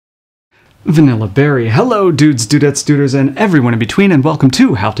Vanilla Berry. Hello dudes, dudettes, duders, and everyone in between, and welcome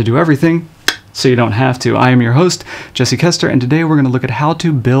to How to Do Everything So You Don't Have to. I am your host, Jesse Kester, and today we're going to look at how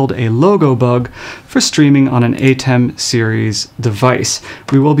to build a logo bug for streaming on an ATEM series device.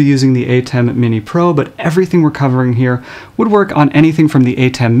 We will be using the ATEM Mini Pro, but everything we're covering here would work on anything from the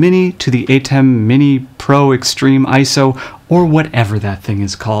ATEM Mini to the ATEM Mini Pro Extreme ISO, or whatever that thing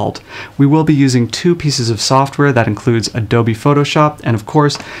is called. We will be using two pieces of software. That includes Adobe Photoshop and, of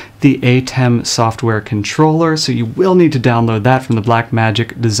course, the ATEM software controller, so you will need to download that from the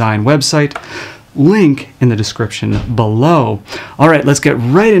Blackmagic Design website. Link in the description below. All right, let's get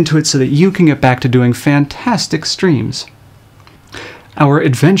right into it so that you can get back to doing fantastic streams. Our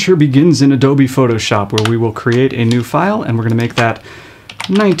adventure begins in Adobe Photoshop, where we will create a new file, and we're going to make that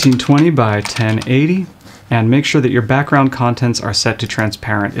 1920 by 1080. And make sure that your background contents are set to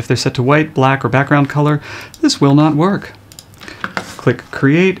transparent. If they're set to white, black, or background color, this will not work. Click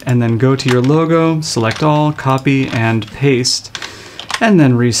Create, and then go to your logo, select all, copy, and paste, and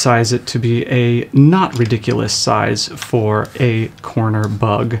then resize it to be a not ridiculous size for a corner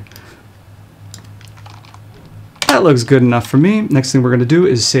bug. That looks good enough for me. Next thing we're going to do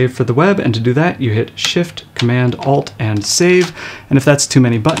is save for the web, and to do that you hit Shift, Command, Alt, and Save. And if that's too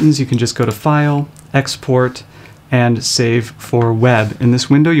many buttons, you can just go to File, Export, and Save for Web. In this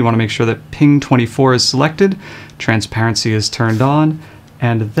window, you want to make sure that Ping 24 is selected, transparency is turned on,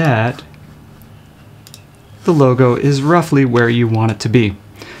 and that the logo is roughly where you want it to be.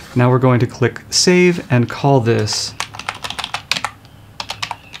 Now we're going to click Save and call this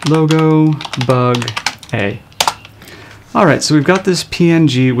Logo Bug A. Alright, so we've got this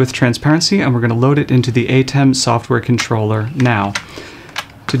PNG with transparency, and we're going to load it into the ATEM software controller now.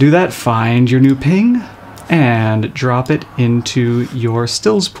 To do that, find your new ping and drop it into your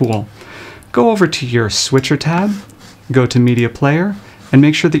stills pool. Go over to your switcher tab, go to Media Player, and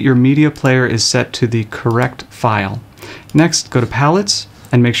make sure that your media player is set to the correct file. Next, go to Palettes,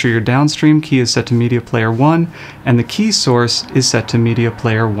 and make sure your downstream key is set to Media Player 1, and the key source is set to Media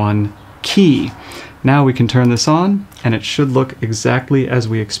Player 1 key. Now we can turn this on, and it should look exactly as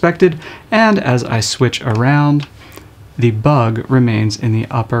we expected, and as I switch around, the bug remains in the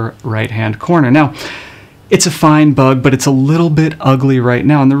upper right-hand corner. Now, it's a fine bug, but it's a little bit ugly right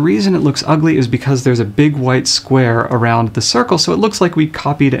now, and the reason it looks ugly is because there's a big white square around the circle, so it looks like we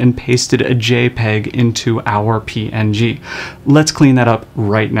copied and pasted a JPEG into our PNG. Let's clean that up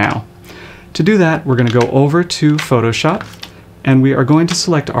right now. To do that, we're going to go over to Photoshop, and we are going to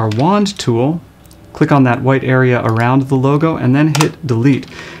select our wand tool, click on that white area around the logo, and then hit Delete.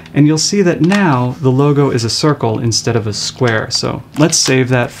 And you'll see that now the logo is a circle instead of a square. So let's save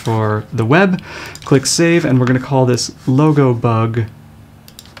that for the web. Click Save, and we're going to call this Logo Bug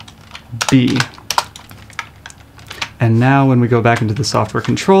B. And now when we go back into the software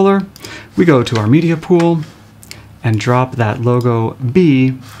controller, we go to our media pool and drop that logo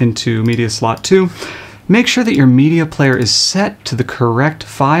B into media slot 2. Make sure that your media player is set to the correct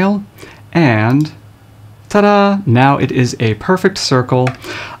file, and ta-da! Now it is a perfect circle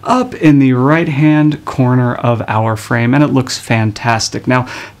up in the right-hand corner of our frame, and it looks fantastic. Now,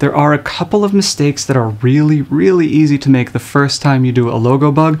 there are a couple of mistakes that are really easy to make the first time you do a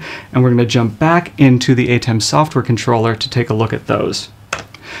logo bug, and we're going to jump back into the ATEM software controller to take a look at those.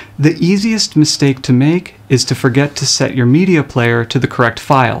 The easiest mistake to make is to forget to set your media player to the correct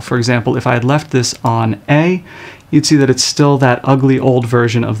file. For example, if I had left this on A, you'd see that it's still that ugly old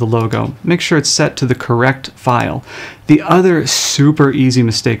version of the logo. Make sure it's set to the correct file. The other super easy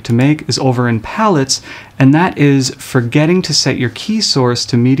mistake to make is over in Palettes, and that is forgetting to set your key source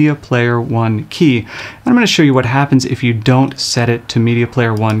to Media Player 1 key. And I'm going to show you what happens if you don't set it to Media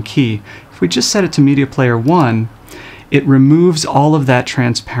Player 1 key. If we just set it to Media Player 1, it removes all of that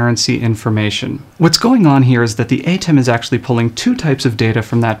transparency information. What's going on here is that the ATEM is actually pulling two types of data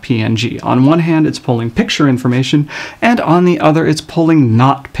from that PNG. On one hand, it's pulling picture information, and on the other, it's pulling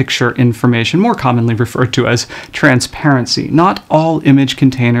not picture information, more commonly referred to as transparency. Not all image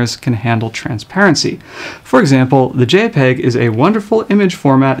containers can handle transparency. For example, the JPEG is a wonderful image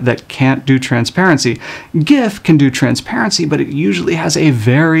format that can't do transparency. GIF can do transparency, but it usually has a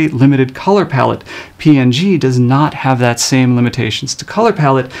very limited color palette. PNG does not have that same limitations to color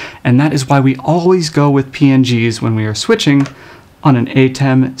palette, and that is why we always go with PNGs when we are switching on an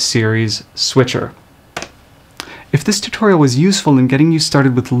ATEM series switcher. If this tutorial was useful in getting you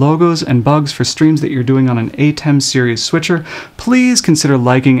started with logos and bugs for streams that you're doing on an ATEM series switcher, please consider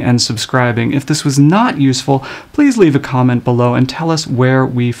liking and subscribing. If this was not useful, please leave a comment below and tell us where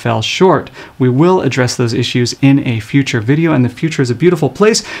we fell short. We will address those issues in a future video, and the future is a beautiful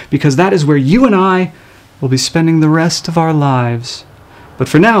place because that is where you and I will be spending the rest of our lives. But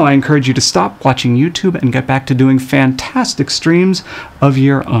for now, I encourage you to stop watching YouTube and get back to doing fantastic streams of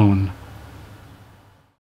your own.